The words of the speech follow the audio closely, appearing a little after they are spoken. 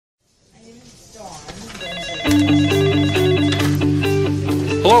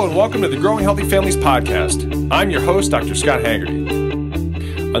Hello and welcome to the Growing Healthy Families podcast. I'm your host, Dr. Scott Haggerty.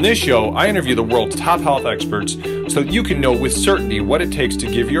 On this show, I interview the world's top health experts so that you can know with certainty what it takes to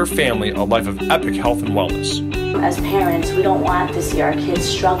give your family a life of epic health and wellness. As parents, we don't want to see our kids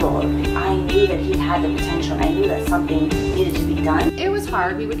struggle. I knew that he had the potential. I knew that something needed to be done. It was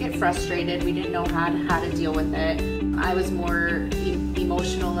hard. We would get frustrated. We didn't know how to deal with it. I was more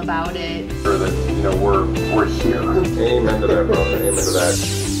emotional about it. Sure that, we're here. Amen to that, brother. Amen to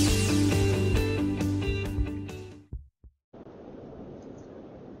that.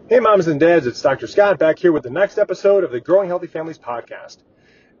 Hey, moms and dads, it's Dr. Scott back here with the next episode of the Growing Healthy Families podcast.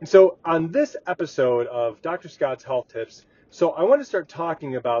 And so on this episode of Dr. Scott's Health Tips, I want to start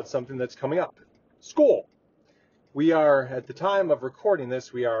talking about something that's coming up, school. We are, at the time of recording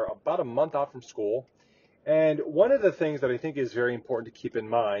this, we are about a month out from school. And one of the things that I think is very important to keep in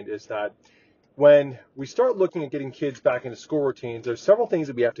mind is that when we start looking at getting kids back into school routines, there's several things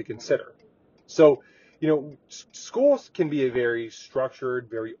that we have to consider. So, schools can be a very structured,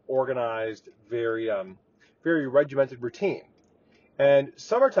 very organized, very regimented routine. And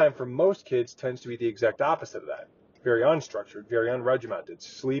summertime for most kids tends to be the exact opposite of that. Very unstructured, very unregimented.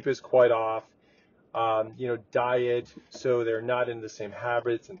 Sleep is quite off, diet, so they're not in the same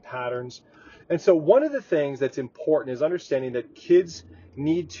habits and patterns. And so one of the things that's important is understanding that kids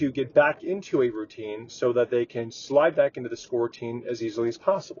need to get back into a routine so that they can slide back into the school routine as easily as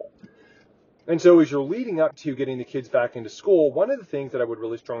possible. And so as you're leading up to getting the kids back into school, one of the things that I would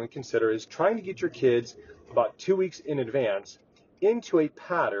really strongly consider is trying to get your kids about 2 weeks in advance into a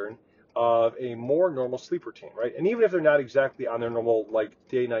pattern of a more normal sleep routine, right? And even if they're not exactly on their normal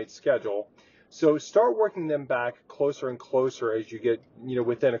day-night schedule, so start working them back closer and closer as you get,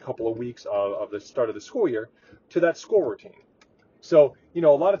 within a couple of weeks of the start of the school year to that school routine. So, a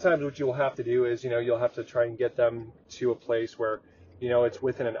lot of times what you'll have to do is, you'll have to try and get them to a place where, it's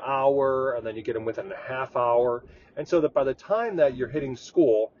within an hour, and then you get them within a half hour. And so that by the time that you're hitting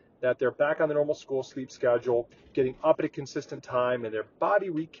school, that they're back on the normal school sleep schedule, getting up at a consistent time, and their body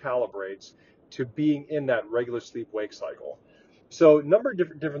recalibrates to being in that regular sleep-wake cycle. So a number of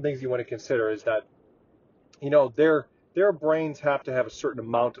different things you want to consider is that, their brains have to have a certain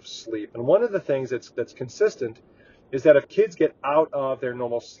amount of sleep. And one of the things that's consistent is that if kids get out of their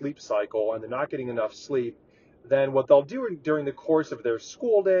normal sleep cycle and they're not getting enough sleep, then what they'll do during the course of their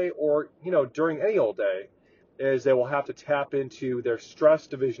school day or, during any old day is they will have to tap into their stress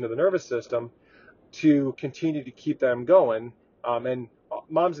division of the nervous system to continue to keep them going. And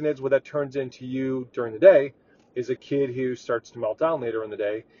moms and dads, what that turns into you during the day is a kid who starts to melt down later in the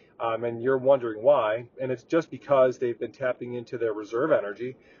day. And you're wondering why. And it's just because they've been tapping into their reserve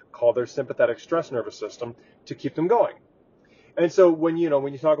energy called their sympathetic stress nervous system to keep them going. And so when you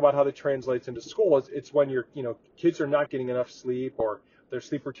talk about how that translates into school, it's when kids are not getting enough sleep or their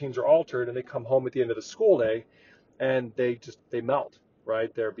sleep routines are altered and they come home at the end of the school day and they melt,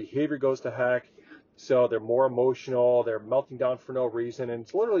 right? Their behavior goes to heck. So they're more emotional. They're melting down for no reason. And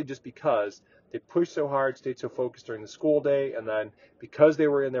it's literally just because they pushed so hard, stayed so focused during the school day. And then because they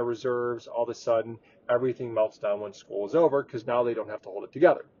were in their reserves, all of a sudden everything melts down when school is over because now they don't have to hold it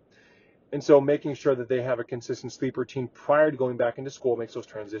together. And so making sure that they have a consistent sleep routine prior to going back into school makes those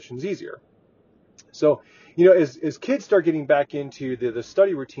transitions easier. So, as kids start getting back into the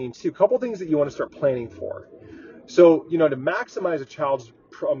study routines too, a couple things that you want to start planning for. So, to maximize a child's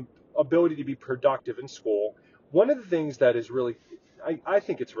ability to be productive in school, one of the things that is really, I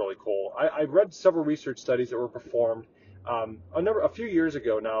think it's really cool. I read several research studies that were performed a few years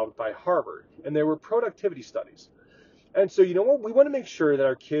ago now by Harvard, and they were productivity studies. And so, we want to make sure that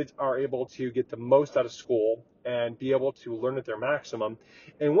our kids are able to get the most out of school and be able to learn at their maximum.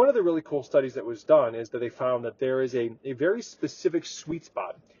 And one of the really cool studies that was done is that they found that there is a very specific sweet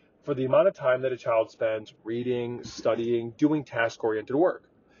spot for the amount of time that a child spends reading, studying, doing task-oriented work.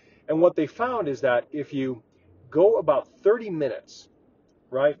 And what they found is that if you go about 30 minutes,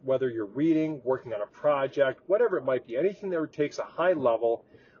 right, whether you're reading, working on a project, whatever it might be, anything that takes a high level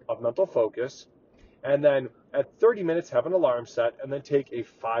of mental focus, and then at 30 minutes have an alarm set, and then take a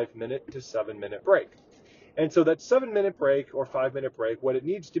 5-minute to 7-minute break. And so that 7-minute break or 5-minute break, what it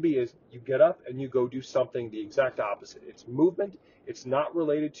needs to be is you get up and you go do something the exact opposite. It's movement. It's not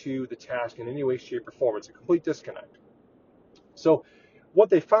related to the task in any way, shape, or form. It's a complete disconnect. So what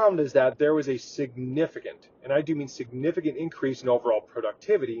they found is that there was a significant, and I do mean significant, increase in overall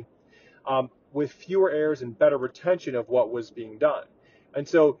productivity with fewer errors and better retention of what was being done. And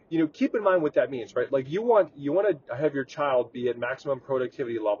so, keep in mind what that means, right? Like you want to have your child be at maximum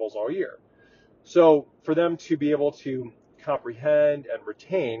productivity levels all year. So for them to be able to comprehend and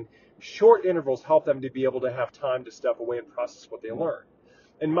retain, short intervals help them to be able to have time to step away and process what they learn.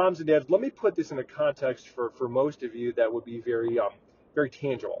 And moms and dads, let me put this in a context for most of you that would be very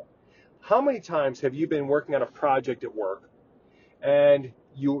tangible. How many times have you been working on a project at work and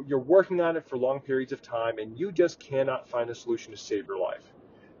you're working on it for long periods of time and you just cannot find a solution to save your life?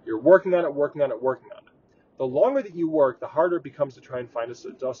 You're working on it. The longer that you work, the harder it becomes to try and find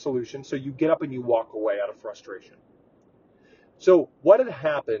a solution, so you get up and you walk away out of frustration. So what had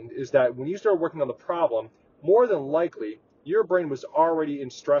happened is that when you started working on the problem, more than likely, your brain was already in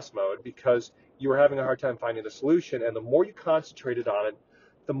stress mode because you were having a hard time finding the solution, and the more you concentrated on it,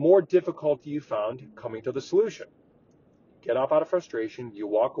 the more difficulty you found coming to the solution. Get up out of frustration, you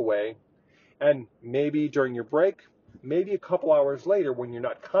walk away, and maybe during your break, maybe a couple hours later when you're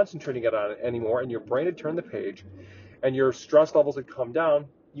not concentrating on it anymore and your brain had turned the page and your stress levels had come down,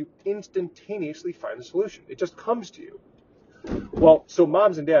 you instantaneously find the solution. It just comes to you. Well, so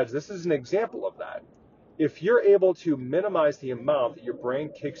moms and dads, this is an example of that. If you're able to minimize the amount that your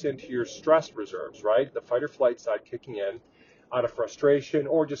brain kicks into your stress reserves, right, the fight or flight side kicking in out of frustration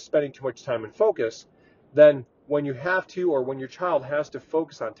or just spending too much time and focus, then when you have to or when your child has to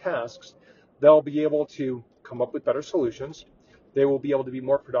focus on tasks, they'll be able to come up with better solutions. They will be able to be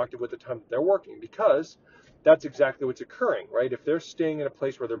more productive with the time that they're working, because that's exactly what's occurring, right? If they're staying in a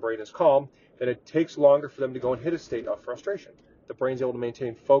place where their brain is calm, then it takes longer for them to go and hit a state of frustration. The brain's able to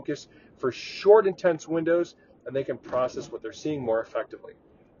maintain focus for short, intense windows, and they can process what they're seeing more effectively.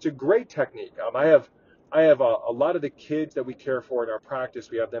 It's a great technique. I have a lot of the kids that we care for in our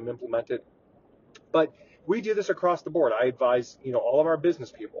practice. We have them implement it, but we do this across the board. I advise, all of our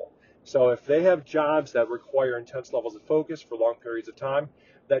business people. So if they have jobs that require intense levels of focus for long periods of time,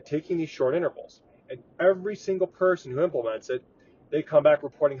 that taking these short intervals, and every single person who implements it, they come back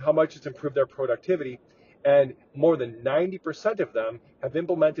reporting how much it's improved their productivity, and more than 90% of them have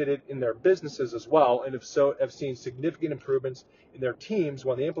implemented it in their businesses as well, and have seen significant improvements in their teams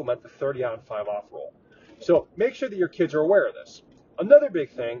when they implement the 30 on 5 off rule. So make sure that your kids are aware of this. Another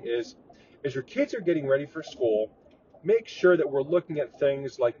big thing is, as your kids are getting ready for school, make sure that we're looking at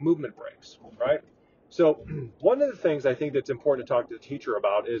things like movement breaks, right? So one of the things I think that's important to talk to the teacher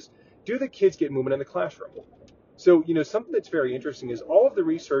about is, do the kids get movement in the classroom? So, something that's very interesting is all of the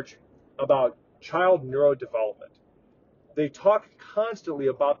research about child neurodevelopment. They talk constantly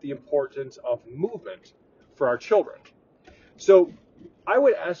about the importance of movement for our children. So I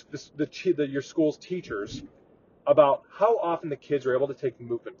would ask your school's teachers about how often the kids are able to take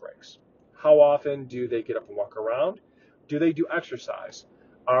movement breaks. How often do they get up and walk around? Do they do exercise?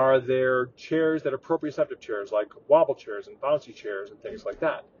 Are there chairs that are proprioceptive chairs, like wobble chairs and bouncy chairs and things like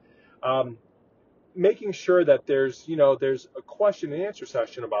that? Making sure that there's a question and answer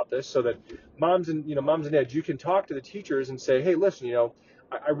session about this, so that moms and dads, you can talk to the teachers and say, hey, listen,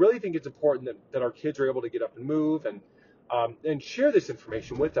 I really think it's important that our kids are able to get up and move, and share this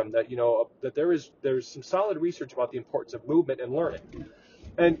information with them, that that there's some solid research about the importance of movement and learning.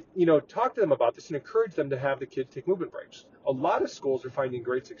 And, talk to them about this and encourage them to have the kids take movement breaks. A lot of schools are finding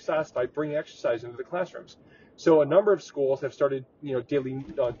great success by bringing exercise into the classrooms. So a number of schools have started,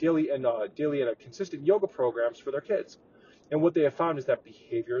 daily and consistent yoga programs for their kids. And what they have found is that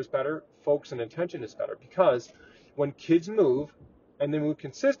behavior is better, focus and attention is better, because when kids move and they move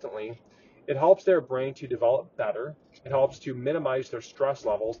consistently, it helps their brain to develop better. It helps to minimize their stress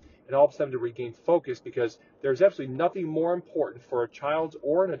levels. It helps them to regain focus, because there's absolutely nothing more important for a child's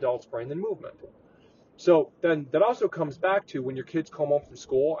or an adult's brain than movement. So then that also comes back to when your kids come home from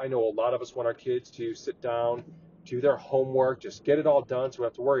school. I know a lot of us want our kids to sit down, do their homework, just get it all done so we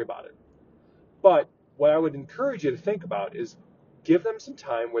don't have to worry about it. But what I would encourage you to think about is, give them some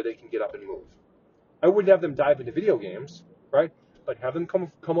time where they can get up and move. I wouldn't have them dive into video games, right? But have them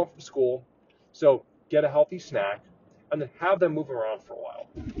come home from school. So get a healthy snack, and then have them move around for a while.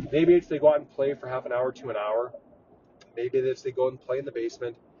 Maybe it's they go out and play for half an hour to an hour. Maybe it's they go and play in the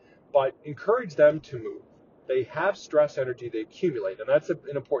basement. But encourage them to move. They have stress energy they accumulate, and that's an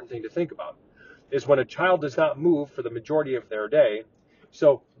important thing to think about, is when a child does not move for the majority of their day,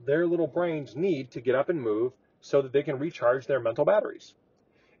 so their little brains need to get up and move so that they can recharge their mental batteries.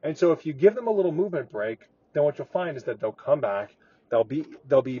 And so if you give them a little movement break, then what you'll find is that they'll come back, they'll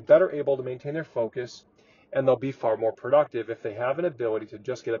be better able to maintain their focus, and they'll be far more productive if they have an ability to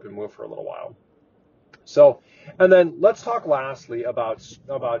just get up and move for a little while. So, and then let's talk lastly about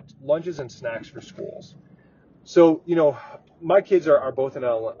lunches and snacks for schools. So, my kids are both in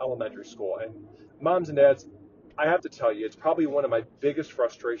elementary school, and moms and dads, I have to tell you, it's probably one of my biggest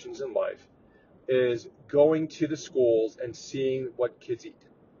frustrations in life is going to the schools and seeing what kids eat.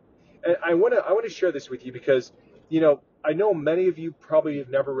 And I want to share this with you because, I know many of you probably have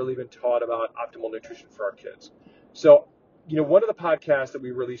never really been taught about optimal nutrition for our kids. So, one of the podcasts that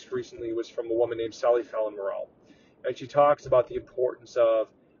we released recently was from a woman named Sally Fallon Morrell, and she talks about the importance of,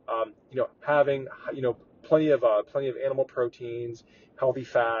 having, plenty of animal proteins, healthy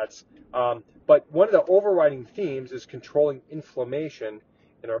fats. But one of the overriding themes is controlling inflammation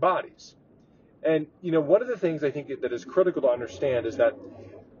in our bodies. And one of the things I think that is critical to understand is that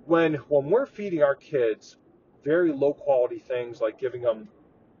when we're feeding our kids very low quality things like giving them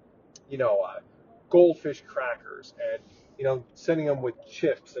goldfish crackers and sending them with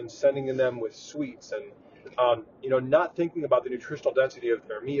chips and sending them with sweets and not thinking about the nutritional density of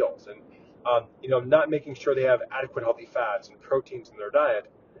their meals and not making sure they have adequate healthy fats and proteins in their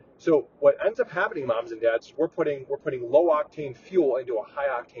diet. So what ends up happening, moms and dads, we're putting low octane fuel into a high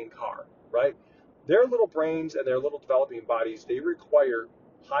octane car, right? Their little brains and their little developing bodies, they require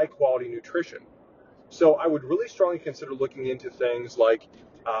high quality nutrition. So I would really strongly consider looking into things like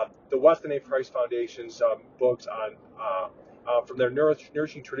the Weston A. Price Foundation's books on from their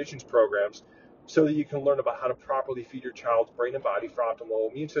Nourishing Traditions programs, so that you can learn about how to properly feed your child's brain and body for optimal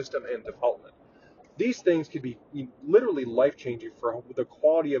immune system and development. These things could be literally life-changing for the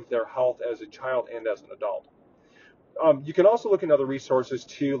quality of their health as a child and as an adult. You can also look into other resources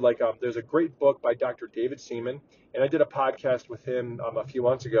too, like there's a great book by Dr. David Seaman, and I did a podcast with him a few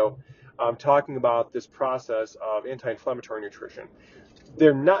months ago talking about this process of anti-inflammatory nutrition.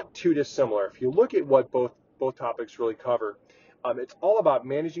 They're not too dissimilar. If you look at what both topics really cover, it's all about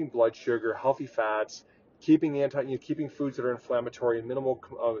managing blood sugar, healthy fats, keeping foods that are inflammatory and minimal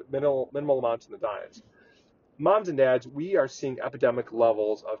amounts in the diets. Moms and dads, we are seeing epidemic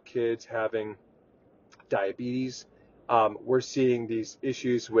levels of kids having diabetes. We're seeing these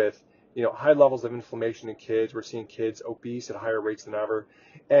issues with high levels of inflammation in kids. We're seeing kids obese at higher rates than ever.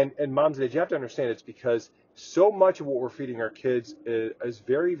 And moms and dads, you have to understand it's because so much of what we're feeding our kids is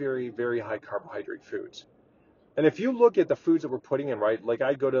very, very, very high carbohydrate foods. And if you look at the foods that we're putting in, right, like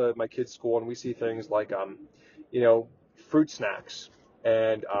I go to my kids' school and we see things like, fruit snacks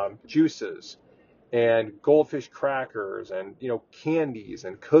and juices and goldfish crackers and, candies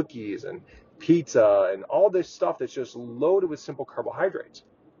and cookies and pizza and all this stuff that's just loaded with simple carbohydrates.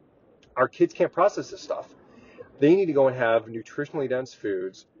 Our kids can't process this stuff. They need to go and have nutritionally dense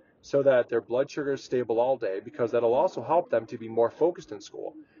foods so that their blood sugar is stable all day, because that'll also help them to be more focused in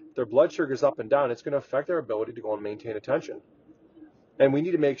school. If their blood sugar is up and down, it's going to affect their ability to go and maintain attention. And we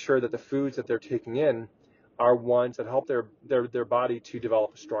need to make sure that the foods that they're taking in are ones that help their body to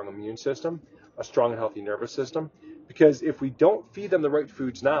develop a strong immune system, a strong and healthy nervous system. Because if we don't feed them the right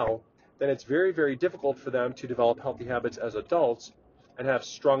foods now, then it's very, very difficult for them to develop healthy habits as adults and have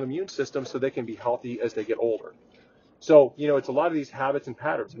strong immune systems so they can be healthy as they get older. So, it's a lot of these habits and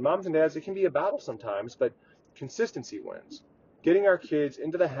patterns. And moms and dads, it can be a battle sometimes, but consistency wins. Getting our kids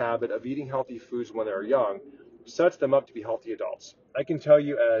into the habit of eating healthy foods when they're young sets them up to be healthy adults. I can tell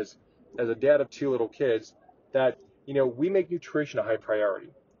you as a dad of two little kids that, we make nutrition a high priority.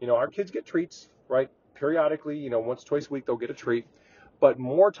 Our kids get treats, right? Periodically, once, twice a week, they'll get a treat. But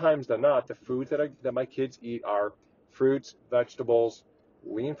more times than not, the foods that my kids eat are fruits, vegetables,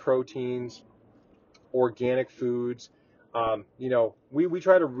 lean proteins, organic foods. We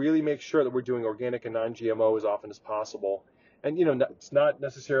try to really make sure that we're doing organic and non-GMO as often as possible. And, it's not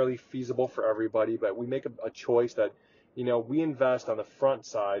necessarily feasible for everybody, but we make a choice that, we invest on the front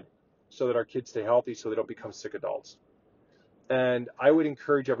side so that our kids stay healthy, so they don't become sick adults. And I would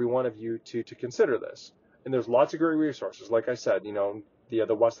encourage every one of you to consider this. And there's lots of great resources. Like I said,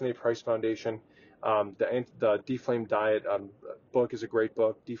 the Weston A. Price Foundation, the Deflame Diet book is a great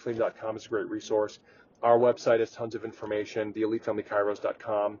book. Deflame.com is a great resource. Our website has tons of information,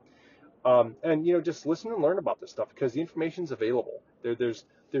 theelitefamilykairos.com. And, just listen and learn about this stuff, because the information is available. There's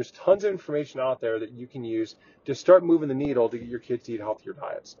tons of information out there that you can use to start moving the needle to get your kids to eat healthier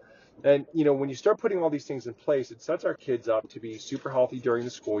diets. And, when you start putting all these things in place, it sets our kids up to be super healthy during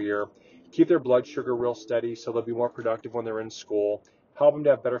the school year, keep their blood sugar real steady so they'll be more productive when they're in school, help them to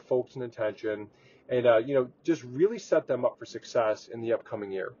have better focus and attention, and, just really set them up for success in the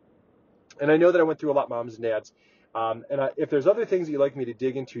upcoming year. And I know that I went through a lot, moms and dads. If there's other things that you'd like me to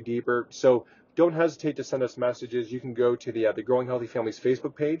dig into deeper, so don't hesitate to send us messages. You can go to the Growing Healthy Families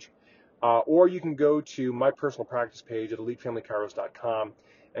Facebook page, or you can go to my personal practice page at elitefamilykairos.com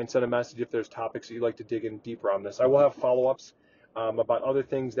and send a message if there's topics that you'd like to dig in deeper on this. I will have follow-ups about other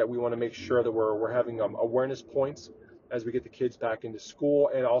things that we want to make sure that we're having awareness points as we get the kids back into school,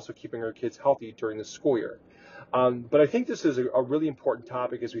 and also keeping our kids healthy during the school year. But I think this is a really important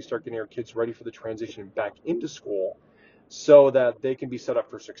topic as we start getting our kids ready for the transition back into school so that they can be set up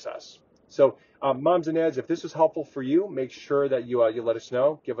for success. So moms and dads, if this was helpful for you, make sure that you let us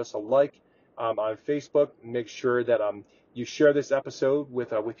know. Give us a like on Facebook. Make sure that you share this episode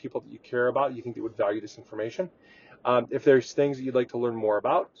with people that you care about, you think that would value this information. If there's things that you'd like to learn more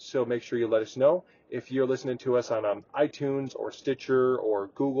about, so make sure you let us know. If you're listening to us on iTunes or Stitcher or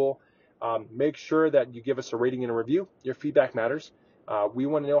Google, make sure that you give us a rating and a review. Your feedback matters. We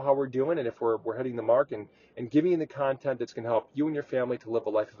want to know how we're doing and if we're hitting the mark and giving you the content that's going to help you and your family to live a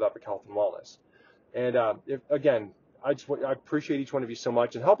life of epic health and wellness. And I appreciate each one of you so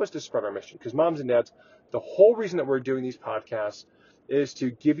much, and help us to spread our mission, because moms and dads, the whole reason that we're doing these podcasts is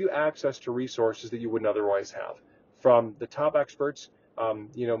to give you access to resources that you wouldn't otherwise have from the top experts.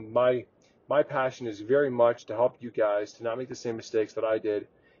 My passion is very much to help you guys to not make the same mistakes that I did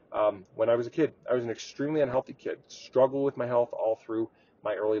when I was a kid. I was an extremely unhealthy kid, struggled with my health all through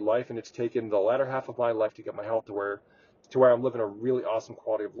my early life, and it's taken the latter half of my life to get my health to where I'm living a really awesome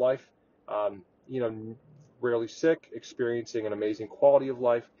quality of life. Rarely sick, experiencing an amazing quality of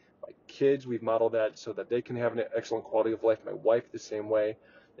life. My kids, we've modeled that so that they can have an excellent quality of life. My wife the same way,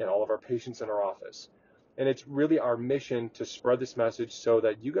 and all of our patients in our office. And it's really our mission to spread this message so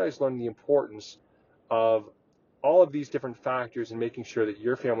that you guys learn the importance of all of these different factors in making sure that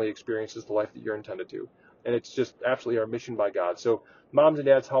your family experiences the life that you're intended to. And it's just absolutely our mission by God. So moms and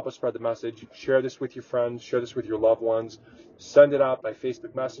dads, help us spread the message. Share this with your friends. Share this with your loved ones. Send it out by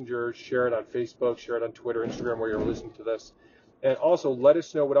Facebook Messenger. Share it on Facebook. Share it on Twitter, Instagram, where you're listening to this. And also let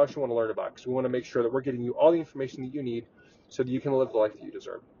us know what else you want to learn about, because we want to make sure that we're getting you all the information that you need so that you can live the life that you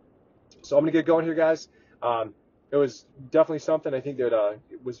deserve. So I'm going to get going here, guys. It was definitely something I think that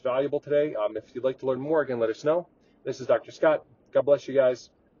it was valuable today. If you'd like to learn more, again, let us know. This is Dr. Scott. God bless you guys.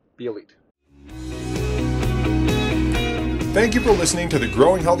 Be elite. Thank you for listening to the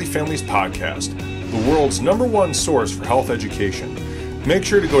Growing Healthy Families podcast, the world's #1 source for health education. Make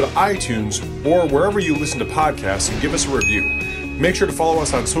sure to go to iTunes or wherever you listen to podcasts and give us a review. Make sure to follow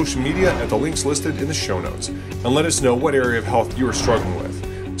us on social media at the links listed in the show notes, and let us know what area of health you are struggling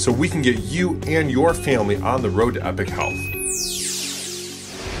with, so we can get you and your family on the road to epic health.